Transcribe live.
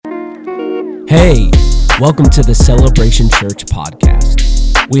Hey, welcome to the Celebration Church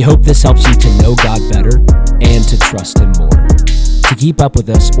podcast. We hope this helps you to know God better and to trust Him more. To keep up with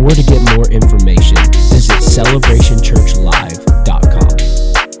us or to get more information, visit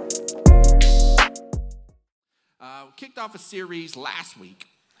celebrationchurchlive.com. We kicked off a series last week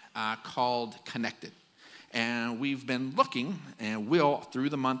called Connected. And we've been looking, and will through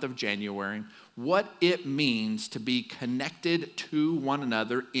the month of January, what it means to be connected to one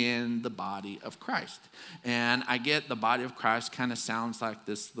another in the body of Christ. And I get the body of Christ kind of sounds like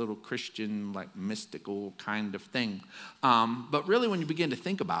this little Christian, like mystical kind of thing. But really when you begin to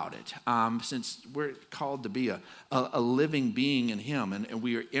think about it, since we're called to be a living being in Him and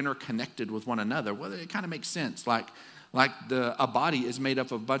we are interconnected with one another, well, it kind of makes sense. Like a body is made up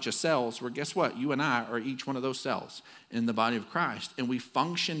of a bunch of cells where guess what? You and I are each one of those cells in the body of Christ. And we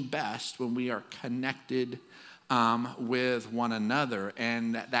function best when we are connected with one another.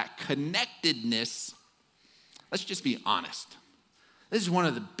 And that connectedness, let's just be honest. This is one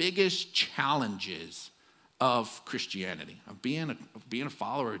of the biggest challenges of Christianity, of being a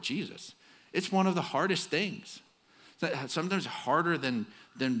follower of Jesus. It's one of the hardest things. Sometimes harder than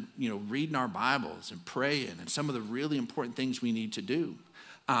reading our Bibles and praying and some of the really important things we need to do.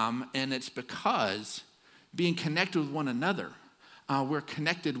 And it's because being connected with one another, we're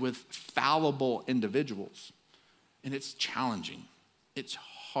connected with fallible individuals. And it's challenging. It's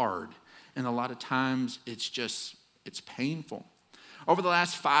hard. And a lot of times it's painful. Over the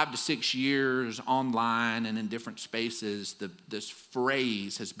last 5 to 6 years online and in different spaces, this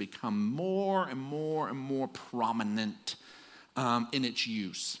phrase has become more and more and more prominent in its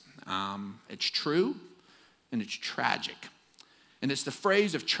use. It's true and it's tragic. And it's the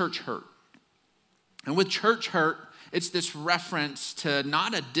phrase of church hurt. And with church hurt, it's this reference to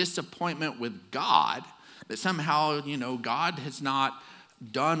not a disappointment with God, that somehow, God has not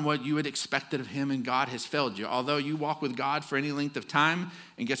done what you had expected of Him and God has failed you. Although you walk with God for any length of time,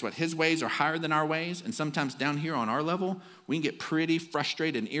 and guess what? His ways are higher than our ways, and sometimes down here on our level, we can get pretty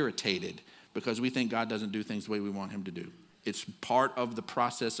frustrated and irritated because we think God doesn't do things the way we want Him to do. It's part of the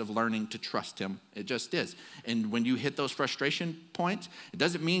process of learning to trust Him. It just is. And when you hit those frustration points, it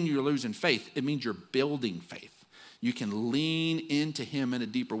doesn't mean you're losing faith. It means you're building faith. You can lean into Him in a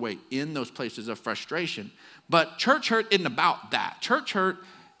deeper way in those places of frustration. But church hurt isn't about that. Church hurt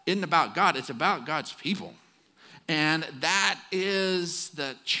isn't about God. It's about God's people. And that is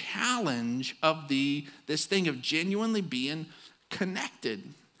the challenge of this thing of genuinely being connected.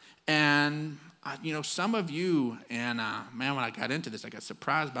 And, some of you, and when I got into this, I got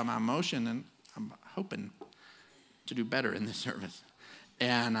surprised by my emotion, and I'm hoping to do better in this service.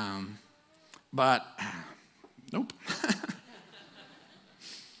 And, but nope.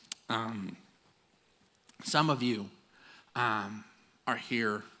 Some of you are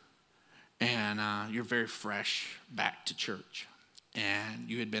here and you're very fresh back to church, and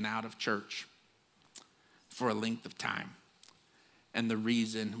you had been out of church for a length of time. And the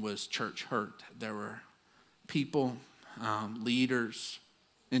reason was church hurt. There were people, leaders,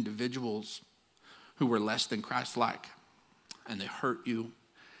 individuals who were less than Christ-like, and they hurt you,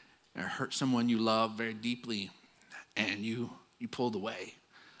 or hurt someone you love very deeply, and you pulled away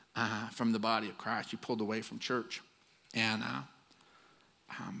from the body of Christ. You pulled away from church, and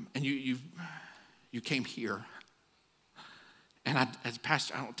you came here. And as a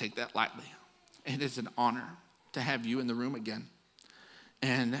pastor, I don't take that lightly. It is an honor to have you in the room again.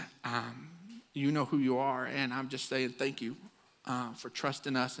 And you know who you are, and I'm just saying thank you for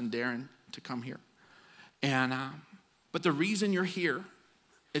trusting us and daring to come here. And but the reason you're here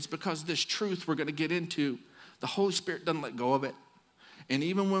is because this truth we're going to get into, the Holy Spirit doesn't let go of it. And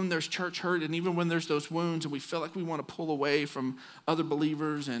even when there's church hurt, and even when there's those wounds, and we feel like we want to pull away from other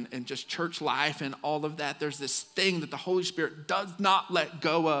believers and just church life and all of that, there's this thing that the Holy Spirit does not let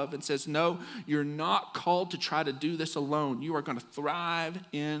go of and says, no, you're not called to try to do this alone. You are going to thrive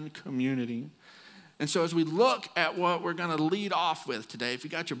in community. And so as we look at what we're going to lead off with today, if you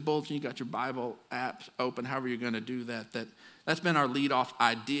got your bulletin, you got your Bible apps open, however you're going to do that's been our lead off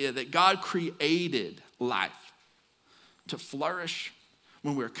idea, that God created life to flourish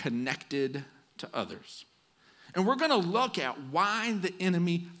when we're connected to others. And we're going to look at why the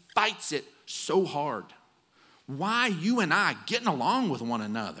enemy fights it so hard. Why you and I getting along with one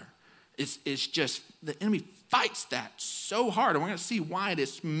another. It's just the enemy fights that so hard. And we're going to see why it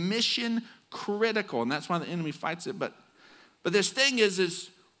is mission critical. And that's why the enemy fights it. But this thing is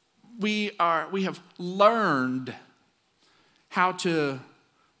we have learned how to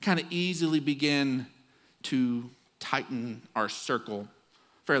kind of easily begin to tighten our circle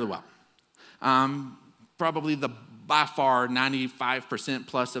fairly well. Probably by far 95%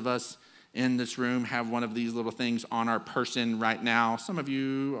 plus of us in this room have one of these little things on our person right now. Some of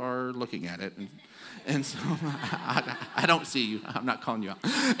you are looking at it. And so I don't see you. I'm not calling you out.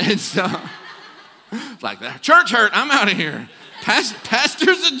 And so, like that. Church hurt. I'm out of here.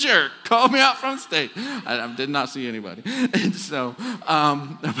 Pastor's a jerk. Called me out from stage. I did not see anybody. And so,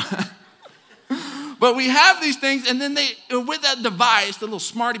 but we have these things, and then with that device, the little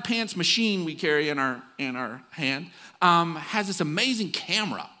smarty pants machine we carry in our hand, has this amazing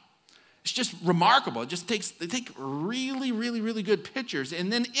camera. It's just remarkable. They take really, really, really good pictures.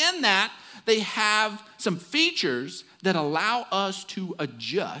 And then in that, they have some features that allow us to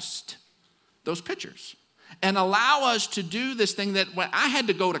adjust those pictures and allow us to do this thing that when I had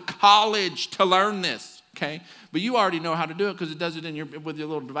to go to college to learn this, okay? But you already know how to do it because it does it with your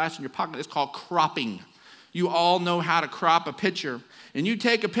little device in your pocket. It's called cropping. You all know how to crop a picture. And you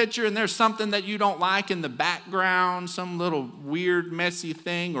take a picture and there's something that you don't like in the background, some little weird, messy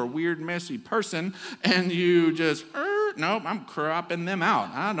thing or weird, messy person, and you just, nope, I'm cropping them out.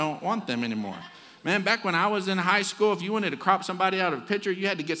 I don't want them anymore. Man, back when I was in high school, if you wanted to crop somebody out of a picture, you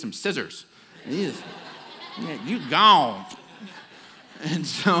had to get some scissors. You gone. And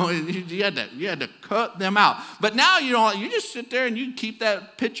so you had to cut them out. But now you don't. You just sit there and you keep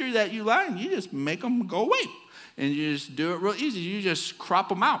that picture that you like and you just make them go away. And you just do it real easy. You just crop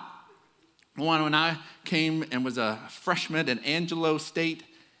them out. When I came and was a freshman at Angelo State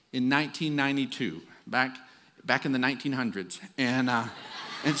in 1992, back in the 1900s. And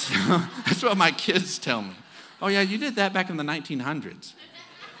so that's what my kids tell me. Oh, yeah, you did that back in the 1900s.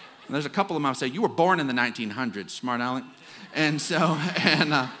 And there's a couple of them I say, you were born in the 1900s, smart aleck. And so,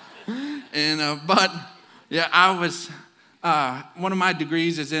 but yeah, I was, one of my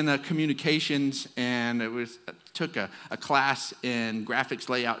degrees is in communications, and took a class in graphics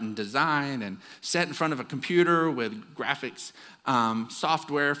layout and design, and sat in front of a computer with graphics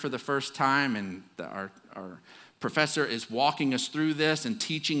software for the first time, and our professor is walking us through this and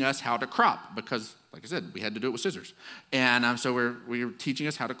teaching us how to crop because, like I said, we had to do it with scissors. And so we were teaching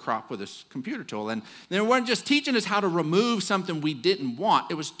us how to crop with this computer tool. And they weren't just teaching us how to remove something we didn't want.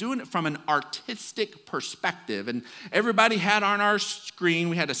 It was doing it from an artistic perspective. And everybody had on our screen,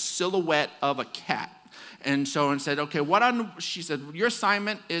 we had a silhouette of a cat. And so said, okay, she said, your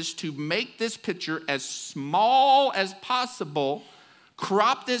assignment is to make this picture as small as possible,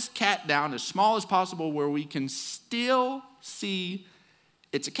 crop this cat down as small as possible where we can still see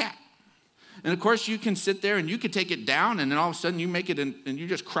it's a cat. And of course, you can sit there and you could take it down, and then all of a sudden you make it and you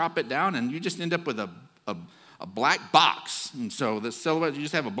just crop it down, and you just end up with a black box. And so the silhouette, you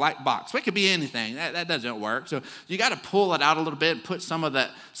just have a black box. So it could be anything. That doesn't work. So you got to pull it out a little bit and put some of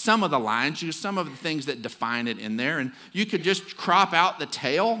the lines, use some of the things that define it in there. And you could just crop out the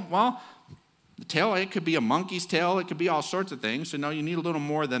tail. Well, the tail, it could be a monkey's tail. It could be all sorts of things. So no, you need a little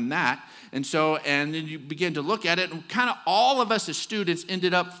more than that. And then you begin to look at it, and kind of all of us as students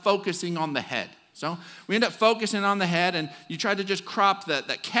ended up focusing on the head. So we end up focusing on the head, and you try to just crop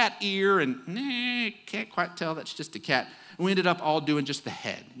that cat ear, and can't quite tell that's just a cat. And we ended up all doing just the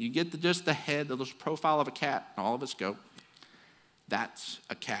head. You get just the head, the little profile of a cat, and all of us go, that's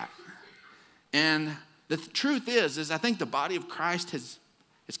a cat. And the truth is I think the body of Christ has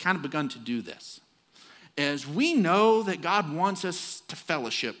kind of begun to do this. As we know that God wants us to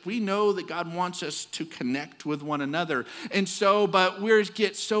fellowship, we know that God wants us to connect with one another. And so, but we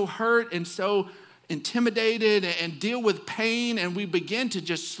get so hurt and so intimidated and deal with pain, and we begin to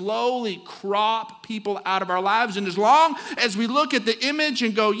just slowly crop people out of our lives. And as long as we look at the image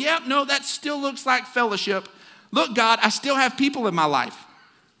and go, yep, no, that still looks like fellowship. Look, God, I still have people in my life.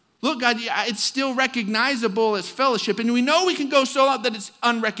 Look, God, it's still recognizable as fellowship. And we know we can go so out that it's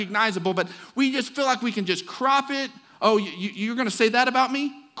unrecognizable, but we just feel like we can just crop it. Oh, you're going to say that about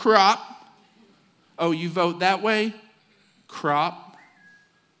me? Crop. Oh, you vote that way? Crop.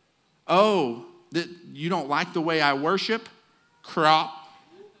 Oh, that you don't like the way I worship? Crop.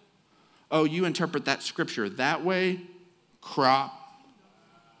 Oh, you interpret that scripture that way? Crop.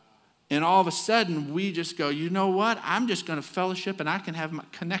 And all of a sudden, we just go, you know what? I'm just going to fellowship, and I can have my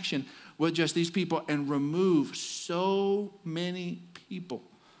connection with just these people and remove so many people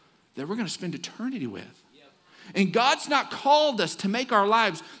that we're going to spend eternity with. Yep. And God's not called us to make our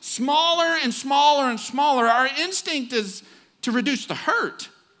lives smaller and smaller and smaller. Our instinct is to reduce the hurt.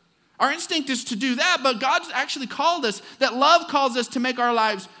 Our instinct is to do that, but God's actually called us, that love calls us to make our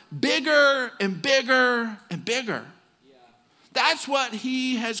lives bigger and bigger and bigger. That's what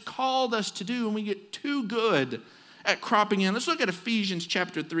he has called us to do, and we get too good at cropping in. Let's look at Ephesians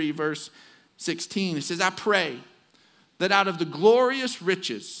chapter 3, verse 16. It says, I pray that out of the glorious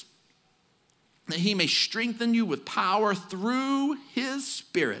riches that he may strengthen you with power through his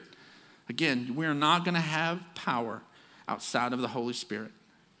Spirit. Again, we're not going to have power outside of the Holy Spirit.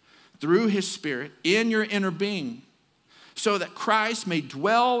 Through his Spirit in your inner being, so that Christ may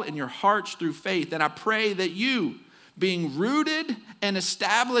dwell in your hearts through faith. And I pray that you, being rooted and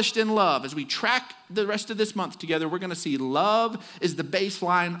established in love, as we track the rest of this month together, we're going to see love is the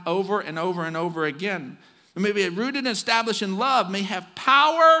baseline over and over and over again. May be rooted and established in love, may have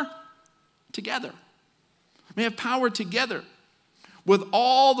power together. May have power together with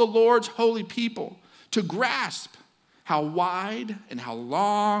all the Lord's holy people to grasp how wide and how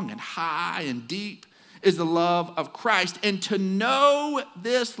long and high and deep is the love of Christ, and to know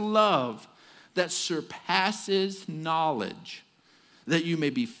this love that surpasses knowledge, that you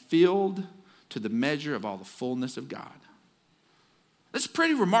may be filled to the measure of all the fullness of God. That's a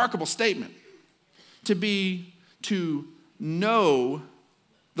pretty remarkable statement, to know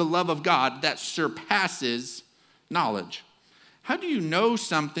the love of God that surpasses knowledge. How do you know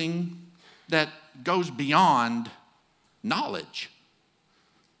something that goes beyond knowledge?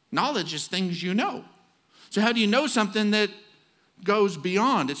 Knowledge is things you know. So how do you know something that goes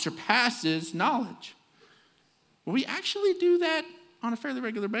beyond, it surpasses knowledge? Well, we actually do that on a fairly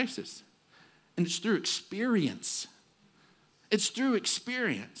regular basis. And it's through experience. It's through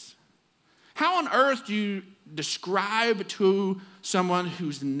experience. How on earth do you describe to someone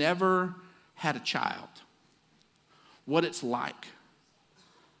who's never had a child what it's like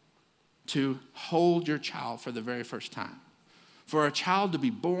to hold your child for the very first time? For a child to be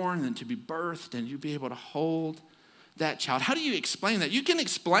born and to be birthed and you be able to hold that child. How do you explain that? You can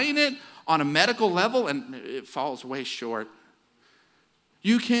explain it on a medical level and it falls way short.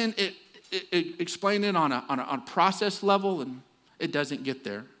 You can explain it on a process level and it doesn't get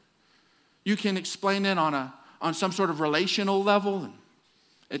there. You can explain it on some sort of relational level and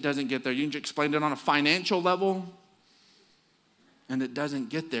it doesn't get there. You can explain it on a financial level and it doesn't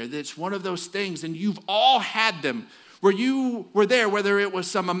get there. It's one of those things, and you've all had them, where you were there, whether it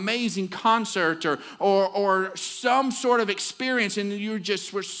was some amazing concert or some sort of experience, and you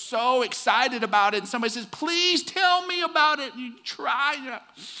just were so excited about it, and somebody says, please tell me about it. You try.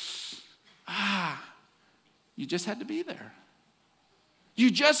 You just had to be there.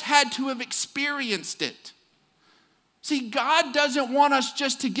 You just had to have experienced it. See, God doesn't want us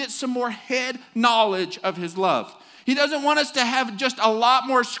just to get some more head knowledge of his love. He doesn't want us to have just a lot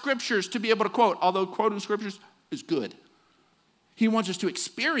more scriptures to be able to quote, although quoting scriptures is good. He wants us to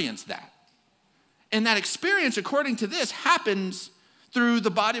experience that. And that experience, according to this, happens through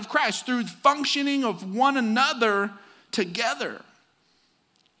the body of Christ, through functioning of one another together.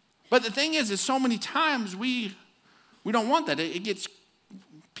 But the thing is so many times we don't want that. It gets,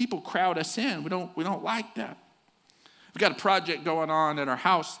 people crowd us in. We don't like that. We've got a project going on at our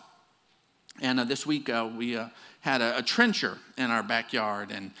house. And this week we had a trencher in our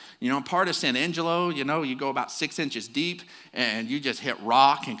backyard. And, part of San Angelo, you go about 6 inches deep and you just hit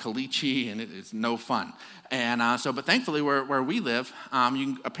rock and caliche and it's no fun. And but thankfully where we live, you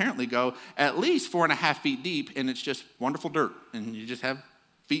can apparently go at least 4.5 feet deep and it's just wonderful dirt. And you just have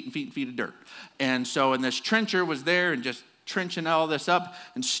feet and feet and feet of dirt. And this trencher was there and just trenching all this up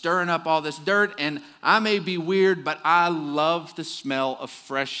and stirring up all this dirt. And I may be weird, but I love the smell of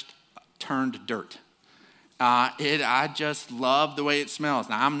fresh turned dirt. I just love the way it smells.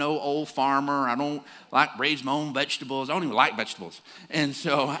 Now, I'm no old farmer. I don't raise my own vegetables. I don't even like vegetables. And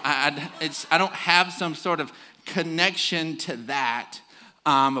so I don't have some sort of connection to that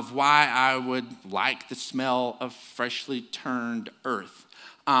of why I would like the smell of freshly turned earth.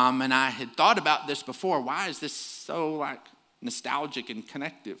 And I had thought about this before. Why is this so nostalgic and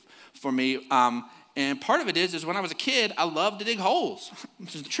connective for me? And part of it is when I was a kid, I loved to dig holes,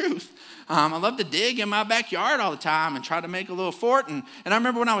 which is the truth. I loved to dig in my backyard all the time and try to make a little fort. And I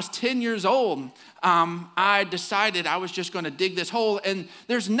remember when I was 10 years old, I decided I was just going to dig this hole. And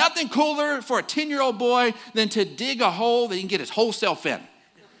there's nothing cooler for a 10-year-old boy than to dig a hole that he can get his whole self in.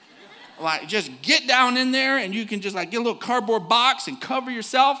 Just get down in there and you can just get a little cardboard box and cover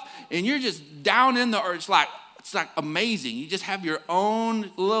yourself. And you're just down in the earth. It's amazing. You just have your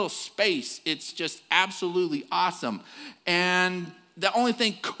own little space. It's just absolutely awesome. And the only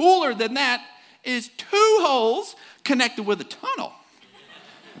thing cooler than that is 2 holes connected with a tunnel.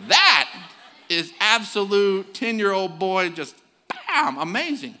 That is absolute 10-year-old boy, just bam,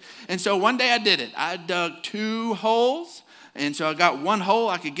 amazing. And so one day I did it. I dug 2 holes. And so I got 1 hole.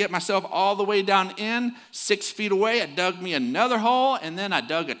 I could get myself all the way down in 6 feet away. I dug me another hole, and then I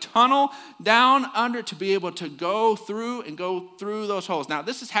dug a tunnel down under to be able to go through those holes. Now,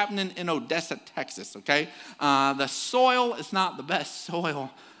 this is happening in Odessa, Texas, okay? The soil is not the best soil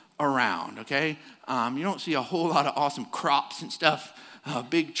around, okay? You don't see a whole lot of awesome crops and stuff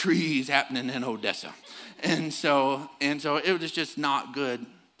big trees happening in Odessa. And so it was just not good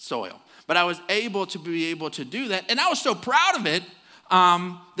soil. But I was able to do that. And I was so proud of it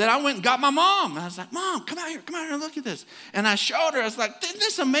that I went and got my mom. And I was like, Mom, come out here and look at this. And I showed her, I was like, isn't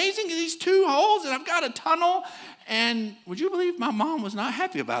this amazing? These 2 holes and I've got a tunnel. And would you believe my mom was not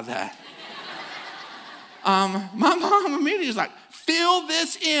happy about that? My mom immediately was like, fill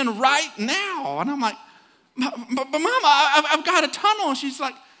this in right now. And I'm like, but Mom, I've got a tunnel. And she's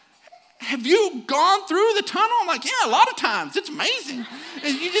like, have you gone through the tunnel? I'm like, yeah, a lot of times. It's amazing.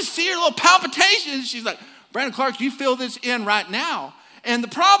 And you just see her little palpitations. She's like, Brandon Clark, you fill this in right now. And the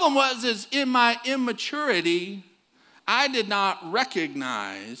problem is in my immaturity, I did not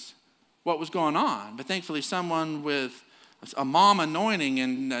recognize what was going on. But thankfully, someone with a mom anointing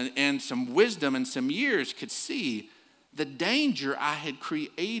and some wisdom and some years could see the danger I had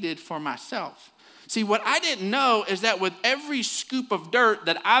created for myself. See, what I didn't know is that with every scoop of dirt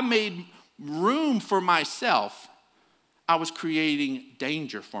that I made room for myself, I was creating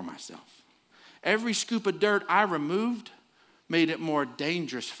danger for myself. Every scoop of dirt I removed made it more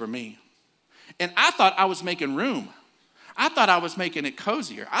dangerous for me. And I thought I was making room. I thought I was making it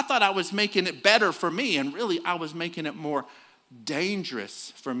cozier. I thought I was making it better for me. And really, I was making it more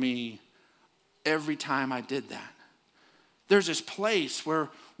dangerous for me every time I did that. There's this place where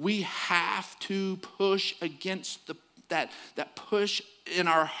we have to push against that push in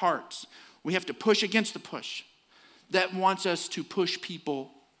our hearts. We have to push against the push that wants us to push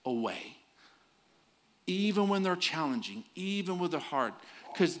people away. Even when they're challenging, even when they're hard.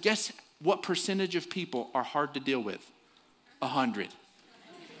 Because guess what percentage of people are hard to deal with? 100.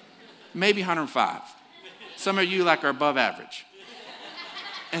 Maybe 105. Some of you are above average.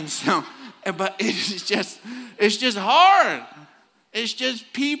 And so, but it's just hard. It's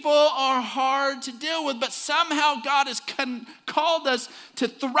just people are hard to deal with, but somehow God has called us to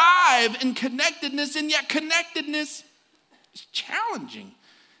thrive in connectedness, and yet connectedness is challenging.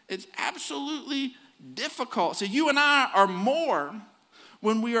 It's absolutely difficult. So you and I are more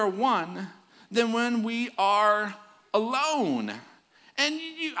when we are one than when we are alone. And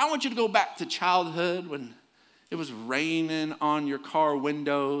I want you to go back to childhood when it was raining on your car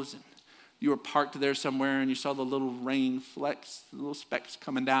windows and you were parked there somewhere and you saw the little rain flecks, the little specks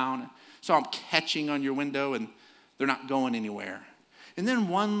coming down. Saw them catching on your window and they're not going anywhere. And then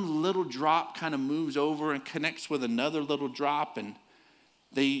one little drop kind of moves over and connects with another little drop, and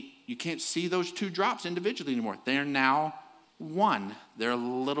you can't see those 2 drops individually anymore. They're now one. They're a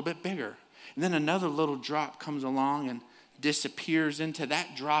little bit bigger. And then another little drop comes along and disappears into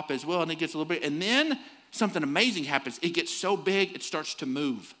that drop as well, and it gets a little bit. And then something amazing happens. It gets so big, it starts to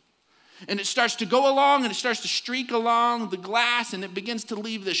move. And it starts to go along, and it starts to streak along the glass, and it begins to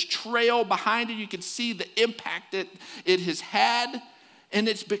leave this trail behind it. You can see the impact that it has had. And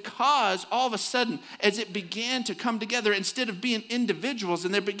it's because all of a sudden, as it began to come together, instead of being individuals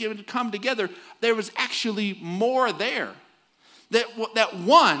and they began to come together, there was actually more there. That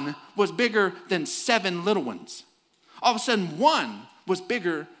one was bigger than 7 little ones. All of a sudden, one was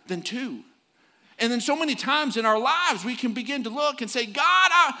bigger than 2. And then so many times in our lives, we can begin to look and say,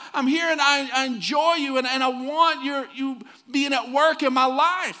 God, I'm here and I enjoy you and I want you being at work in my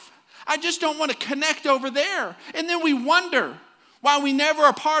life. I just don't want to connect over there. And then we wonder why we never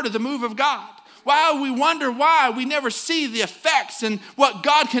are part of the move of God. Why we wonder why we never see the effects and what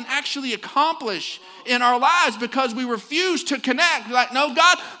God can actually accomplish in our lives because we refuse to connect. We're like, no,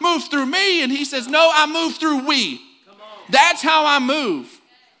 God, move through me. And he says, no, I move through we. That's how I move.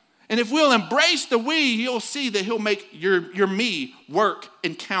 And if we'll embrace the we, you'll see that he'll make your me work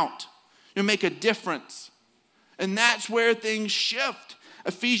and count. He'll make a difference. And that's where things shift.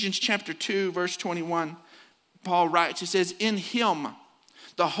 Ephesians chapter 2, verse 21, Paul writes, he says, in him,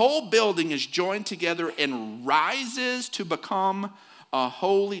 the whole building is joined together and rises to become a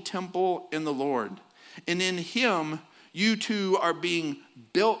holy temple in the Lord. And in him, you two are being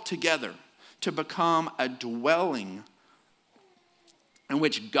built together to become a dwelling in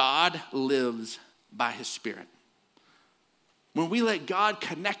which God lives by his Spirit. When we let God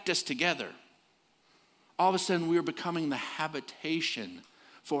connect us together, all of a sudden we are becoming the habitation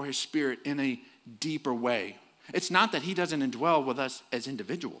for his Spirit in a deeper way. It's not that he doesn't indwell with us as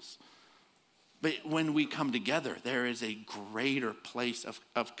individuals, but when we come together, there is a greater place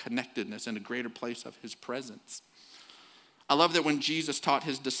of connectedness and a greater place of his presence. I love that when Jesus taught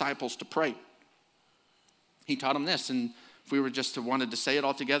his disciples to pray, he taught them this. And if we were just wanted to say it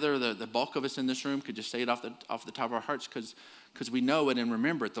all together, the bulk of us in this room could just say it off the top of our hearts because we know it and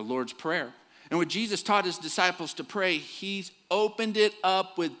remember it, the Lord's Prayer. And when Jesus taught his disciples to pray, he's opened it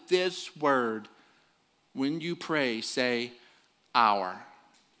up with this word. When you pray, say, Our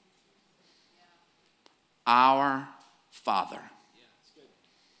Father.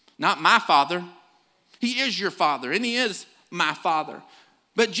 Not my Father. He is your Father, and He is my Father.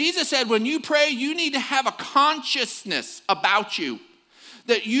 But Jesus said when you pray, you need to have a consciousness about you,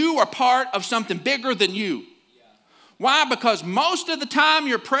 that you are part of something bigger than you. Why? Because most of the time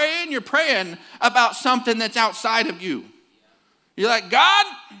you're praying about something that's outside of you. You're like, God,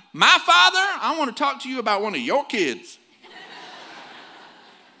 my Father, I want to talk to you about one of your kids.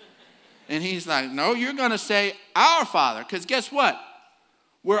 And He's like, no, you're going to say our Father. Because guess what?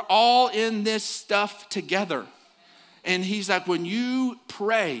 We're all in this stuff together. And He's like, when you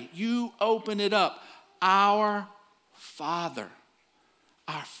pray, you open it up. Our Father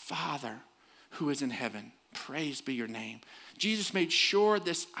who is in heaven, praise be your name. Jesus made sure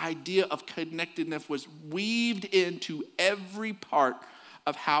this idea of connectedness was weaved into every part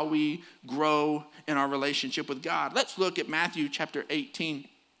of how we grow in our relationship with God. Let's look at Matthew chapter 18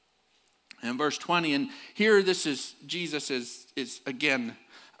 and verse 20. And here Jesus is again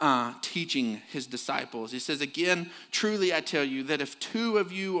teaching His disciples. He says, again, truly I tell you that if two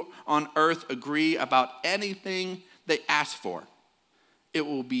of you on earth agree about anything they ask for, it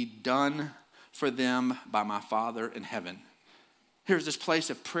will be done for them by my Father in heaven. Here's this place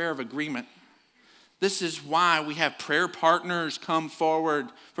of prayer of agreement. This is why we have prayer partners come forward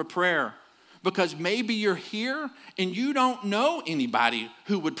for prayer. Because maybe you're here and you don't know anybody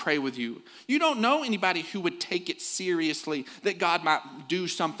who would pray with you. You don't know anybody who would take it seriously that God might do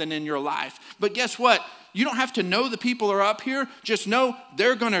something in your life. But guess what? You don't have to know the people who are up here. Just know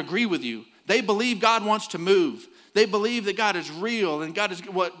they're going to agree with you. They believe God wants to move. They believe that God is real and God is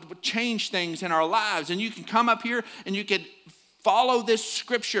what change things in our lives. And you can come up here and you can follow this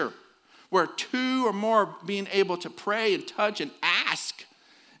scripture where two or more being able to pray and touch and ask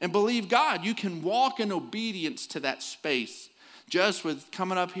and believe God. You can walk in obedience to that space just with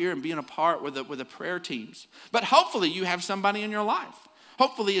coming up here and being a part with the prayer teams. But hopefully you have somebody in your life.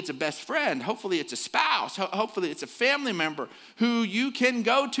 Hopefully it's a best friend. Hopefully it's a spouse. Hopefully it's a family member who you can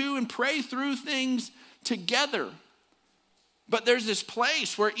go to and pray through things together. But there's this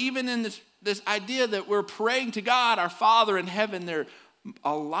place where even in this idea that we're praying to God, our Father in heaven, there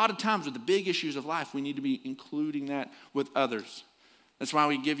a lot of times with the big issues of life, we need to be including that with others. That's why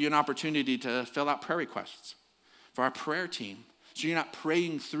we give you an opportunity to fill out prayer requests for our prayer team. So you're not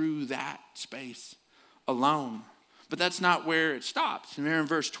praying through that space alone. But that's not where it stops. And here in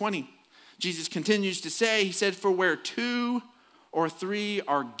verse 20, Jesus continues to say, He said, for where two or three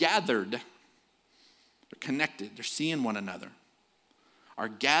are gathered, they're connected, they're seeing one another, are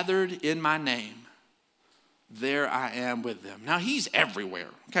gathered in my name, there I am with them. Now He's everywhere,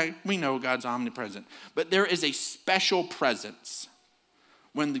 okay? We know God's omnipresent. But there is a special presence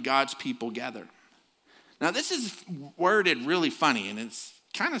when God's people gather. Now this is worded really funny, and it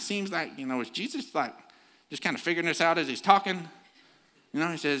kind of seems like, is Jesus like just kind of figuring this out as He's talking?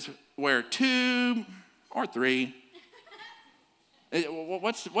 He says, where two or three.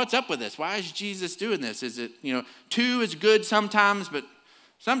 What's up with this? Why is Jesus doing this? Is it, two is good sometimes, but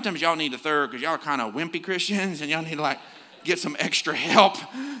sometimes y'all need a third because y'all are kind of wimpy Christians and y'all need to get some extra help.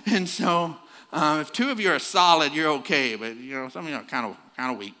 And so if two of you are solid, you're okay. But some of you are kind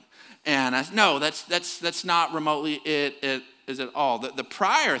of weak. And no, that's not remotely it is at all. The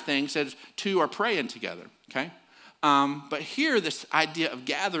prior thing says two are praying together. Okay, but here this idea of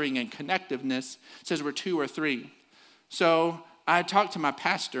gathering and connectiveness says we're two or three. So I talked to my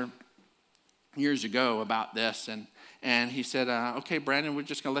pastor years ago about this, and he said, okay, Brandon, we're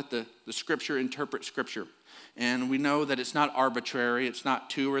just going to let the scripture interpret scripture. And we know that it's not arbitrary. It's not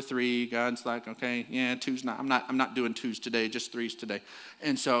two or three. God's like, okay, yeah, two's not. I'm not doing twos today, just threes today.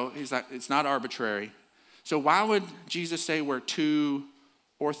 And so he's like, it's not arbitrary. So why would Jesus say where two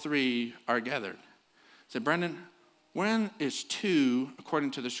or three are gathered? I said, Brandon, when is two,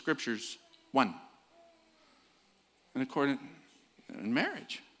 according to the scriptures, one? And in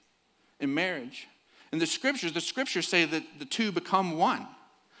marriage. In marriage. And the scriptures say that the two become one.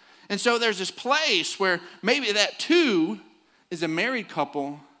 And so there's this place where maybe that two is a married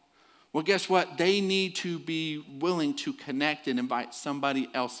couple. Well, guess what? They need to be willing to connect and invite somebody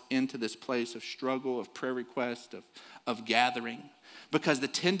else into this place of struggle, of prayer request, of gathering. Because the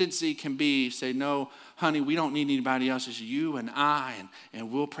tendency can be, say, no, honey, we don't need anybody else. It's you and I, and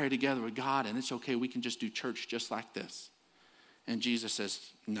we'll pray together with God, and it's okay. We can just do church just like this. And Jesus says,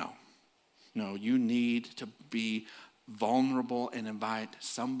 no, you need to be vulnerable and invite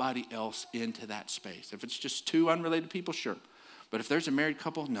somebody else into that space. If it's just two unrelated people, sure. But if there's a married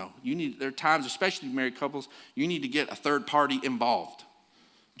couple, no. There are times, especially married couples, you need to get a third party involved.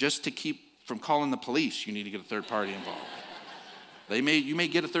 Just to keep from calling the police, you need to get a third party involved. You may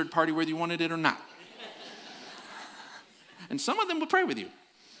get a third party whether you wanted it or not. And some of them will pray with you.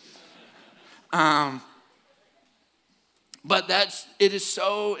 But it is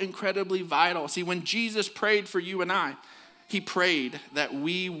so incredibly vital. See, when Jesus prayed for you and I, he prayed that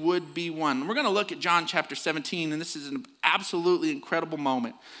we would be one. We're going to look at John chapter 17, and this is an absolutely incredible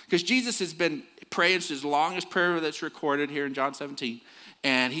moment because Jesus has been praying. It's his longest prayer that's recorded here in John 17.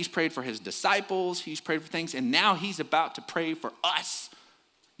 And he's prayed for his disciples. He's prayed for things. And now he's about to pray for us.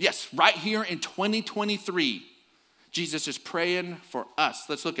 Yes, right here in 2023, Jesus is praying for us.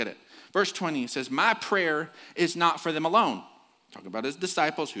 Let's look at it. Verse 20 says, my prayer is not for them alone. Talking about his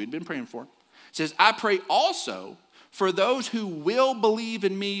disciples who he'd been praying for. It says, I pray also for those who will believe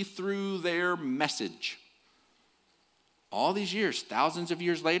in me through their message. All these years, thousands of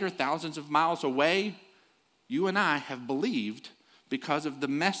years later, thousands of miles away, you and I have believed because of the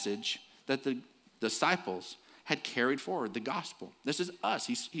message that the disciples had carried forward, the gospel. This is us.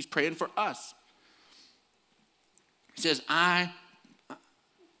 He's praying for us. He says,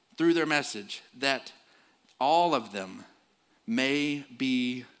 through their message, that all of them may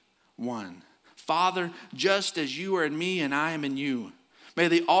be one. Father, just as you are in me and I am in you, may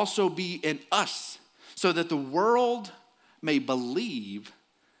they also be in us, so that the world may believe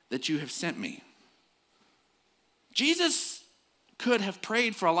that you have sent me. Jesus could have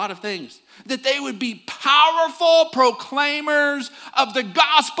prayed for a lot of things, that they would be powerful proclaimers of the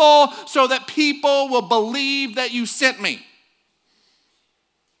gospel so that people will believe that you sent me.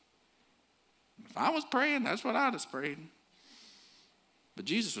 If I was praying, that's what I'd have prayed. But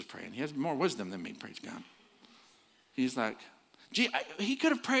Jesus was praying. He has more wisdom than me, praise God. He's like, he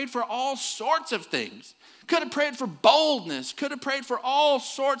could have prayed for all sorts of things. Could have prayed for boldness. Could have prayed for all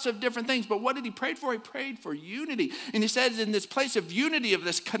sorts of different things. But what did he pray for? He prayed for unity. And he says in this place of unity, of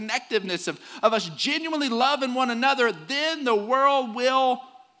this connectiveness, of us genuinely loving one another, then the world will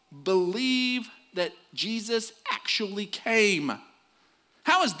believe that Jesus actually came.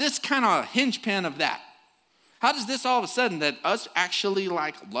 How is this kind of a hinge pin of that? How does this all of a sudden that us actually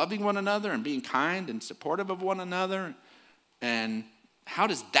like loving one another and being kind and supportive of one another, and how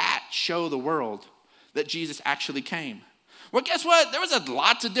does that show the world that Jesus actually came? Well, guess what? There was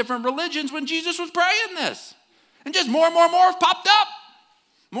lots of different religions when Jesus was praying this. And just more and more have popped up.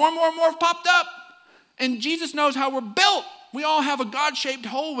 More and more have popped up. And Jesus knows how we're built. We all have a God-shaped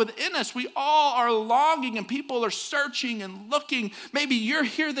hole within us. We all are longing, and people are searching and looking. Maybe you're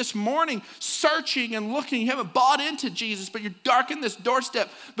here this morning searching and looking. You haven't bought into Jesus, but you're darkened this doorstep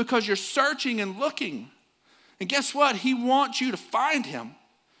because you're searching and looking. And guess what? He wants you to find him.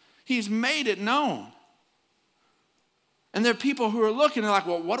 He's made it known. And there are people who are looking and like,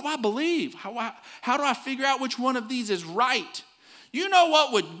 well, what do I believe? How do I figure out which one of these is right? You know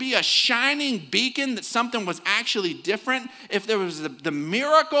what would be a shining beacon that something was actually different? If there was the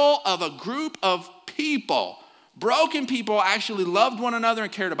miracle of a group of people, broken people, actually loved one another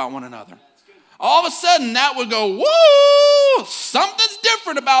and cared about one another. All of a sudden that would go, woo, something's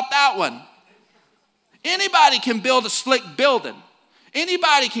different about that one. Anybody can build a slick building.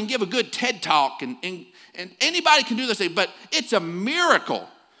 Anybody can give a good TED talk and anybody can do this thing, but it's a miracle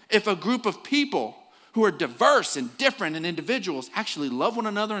if a group of people who are diverse and different and individuals actually love one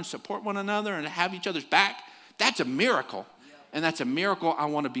another and support one another and have each other's back. That's a miracle. And that's a miracle I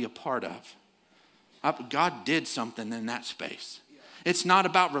want to be a part of. God did something in that space. It's not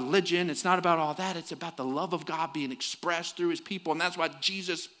about religion. It's not about all that. It's about the love of God being expressed through his people. And that's why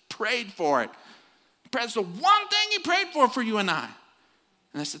Jesus prayed for it. That's the one thing he prayed for you and I.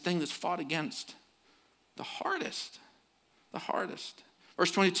 And that's the thing that's fought against the hardest. The hardest.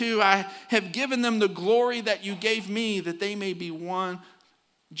 Verse 22, I have given them the glory that you gave me, that they may be one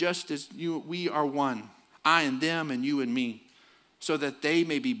just as we are one. I and them and you and me, so that they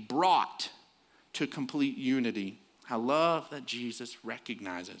may be brought to complete unity. I love that Jesus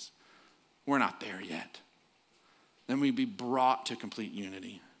recognizes we're not there yet. Then we be brought to complete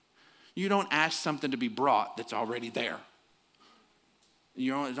unity. You don't ask something to be brought that's already there.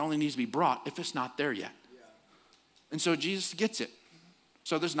 It only needs to be brought if it's not there yet. And so Jesus gets it.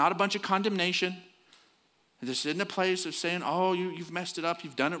 So there's not a bunch of condemnation. This isn't a place of saying, oh, you've messed it up.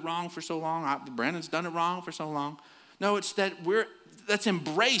 You've done it wrong for so long. Brandon's done it wrong for so long. No, it's that let's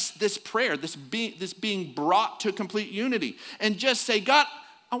embrace this prayer, this being brought to complete unity. And just say, God,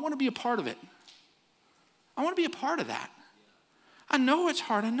 I want to be a part of it. I want to be a part of that. I know it's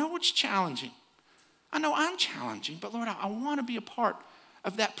hard. I know it's challenging. I know I'm challenging. But Lord, I want to be a part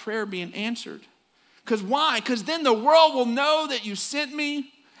of that prayer being answered. Because why? Because then the world will know that you sent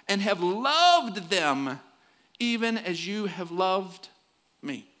me and have loved them even as you have loved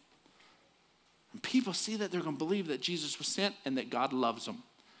me. When people see that, they're going to believe that Jesus was sent and that God loves them.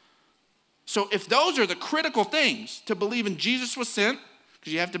 So if those are the critical things, to believe in Jesus was sent,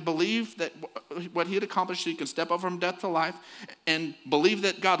 because you have to believe that what he had accomplished so you can step up from death to life, and believe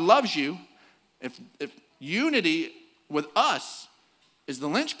that God loves you, if unity with us is the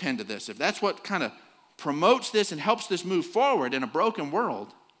linchpin to this, if that's what kind of promotes this and helps this move forward in a broken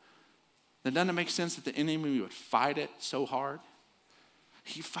world, then doesn't it make sense that the enemy would fight it so hard?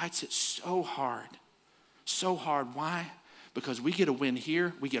 He fights it so hard. So hard. Why? Because we get a win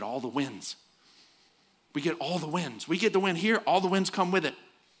here, we get all the wins. We get all the wins. We get the win here, all the wins come with it.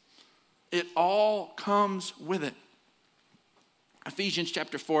 It all comes with it. Ephesians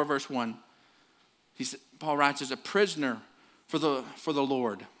chapter 4, verse 1. Paul writes, as a prisoner for the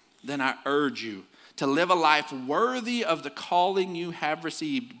Lord, then I urge you to live a life worthy of the calling you have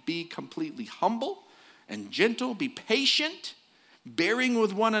received. Be completely humble and gentle. Be patient, bearing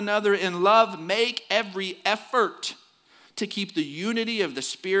with one another in love. Make every effort to keep the unity of the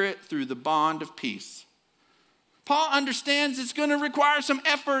Spirit through the bond of peace. Paul understands it's going to require some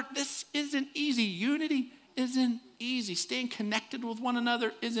effort. This isn't easy. Unity isn't easy. Staying connected with one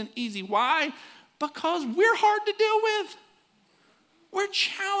another isn't easy. Why? Because we're hard to deal with. We're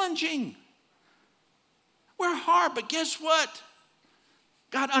challenging. We're hard, but guess what?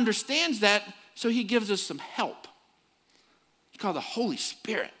 God understands that, so he gives us some help. It's called the Holy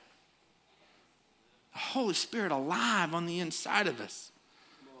Spirit. The Holy Spirit alive on the inside of us,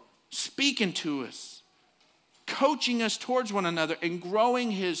 speaking to us, coaching us towards one another, and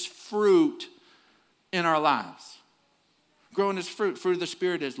growing his fruit in our lives. Growing his fruit. Fruit of the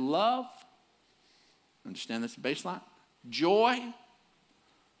Spirit is love. Understand that's the baseline. Joy,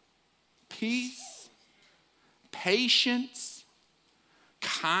 peace, patience,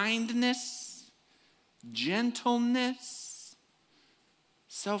 kindness, gentleness,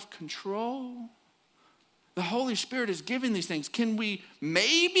 self-control. The Holy Spirit is giving these things. Can we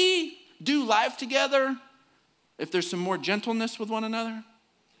maybe do life together if there's some more gentleness with one another?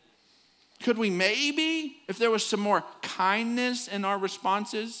 Could we maybe, if there was some more kindness in our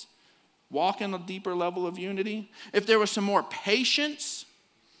responses, walk in a deeper level of unity? If there was some more patience,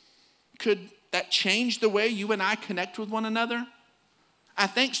 could that change the way you and I connect with one another? I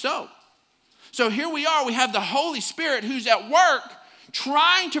think so. So here we are. We have the Holy Spirit who's at work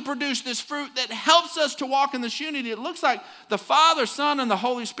trying to produce this fruit that helps us to walk in this unity. It looks like the Father, Son, and the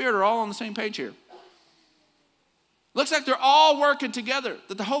Holy Spirit are all on the same page here. Looks like they're all working together,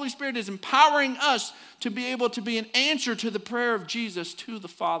 that the Holy Spirit is empowering us to be able to be an answer to the prayer of Jesus to the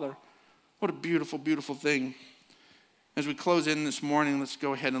Father. What a beautiful, beautiful thing. As we close in this morning, let's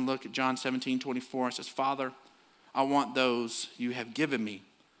go ahead and look at John 17:24. It says, Father, I want those you have given me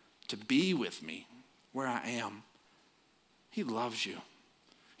to be with me where I am. He loves you.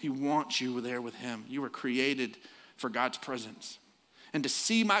 He wants you there with him. You were created for God's presence. And to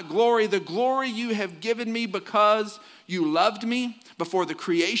see my glory, the glory you have given me because you loved me before the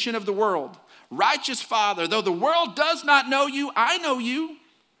creation of the world. Righteous Father, though the world does not know you, I know you,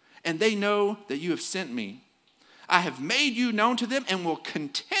 and they know that you have sent me. I have made you known to them and will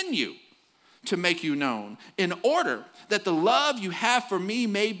continue to make you known, in order that the love you have for me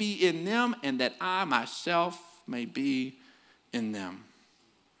may be in them and that I myself may be in them.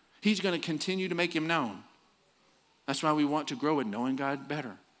 He's going to continue to make him known. That's why we want to grow in knowing God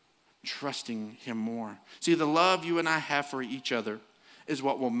better, trusting him more. See, the love you and I have for each other is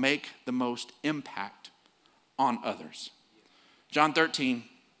what will make the most impact on others. John 13,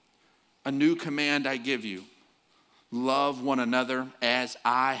 a new command I give you. Love one another as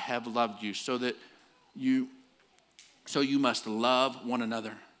I have loved you, so you must love one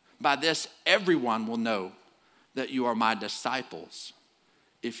another. By this, everyone will know that you are my disciples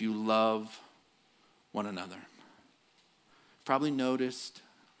if you love one another. Probably noticed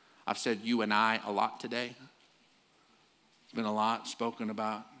I've said you and I a lot today. It's been a lot spoken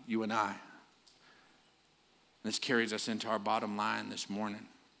about you and I. This carries us into our bottom line this morning.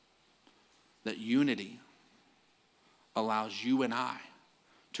 That unity allows you and I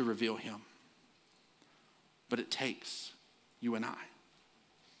to reveal him. But it takes you and I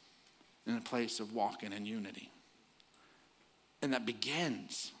in a place of walking in unity. And it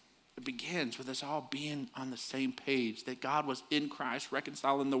begins with us all being on the same page, that God was in Christ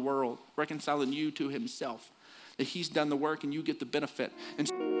reconciling the world, reconciling you to himself, that he's done the work and you get the benefit.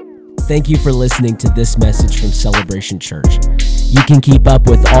 Thank you for listening to this message from Celebration Church. You can keep up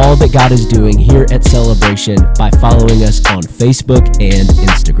with all that God is doing here at Celebration by following us on Facebook and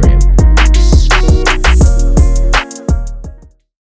Instagram.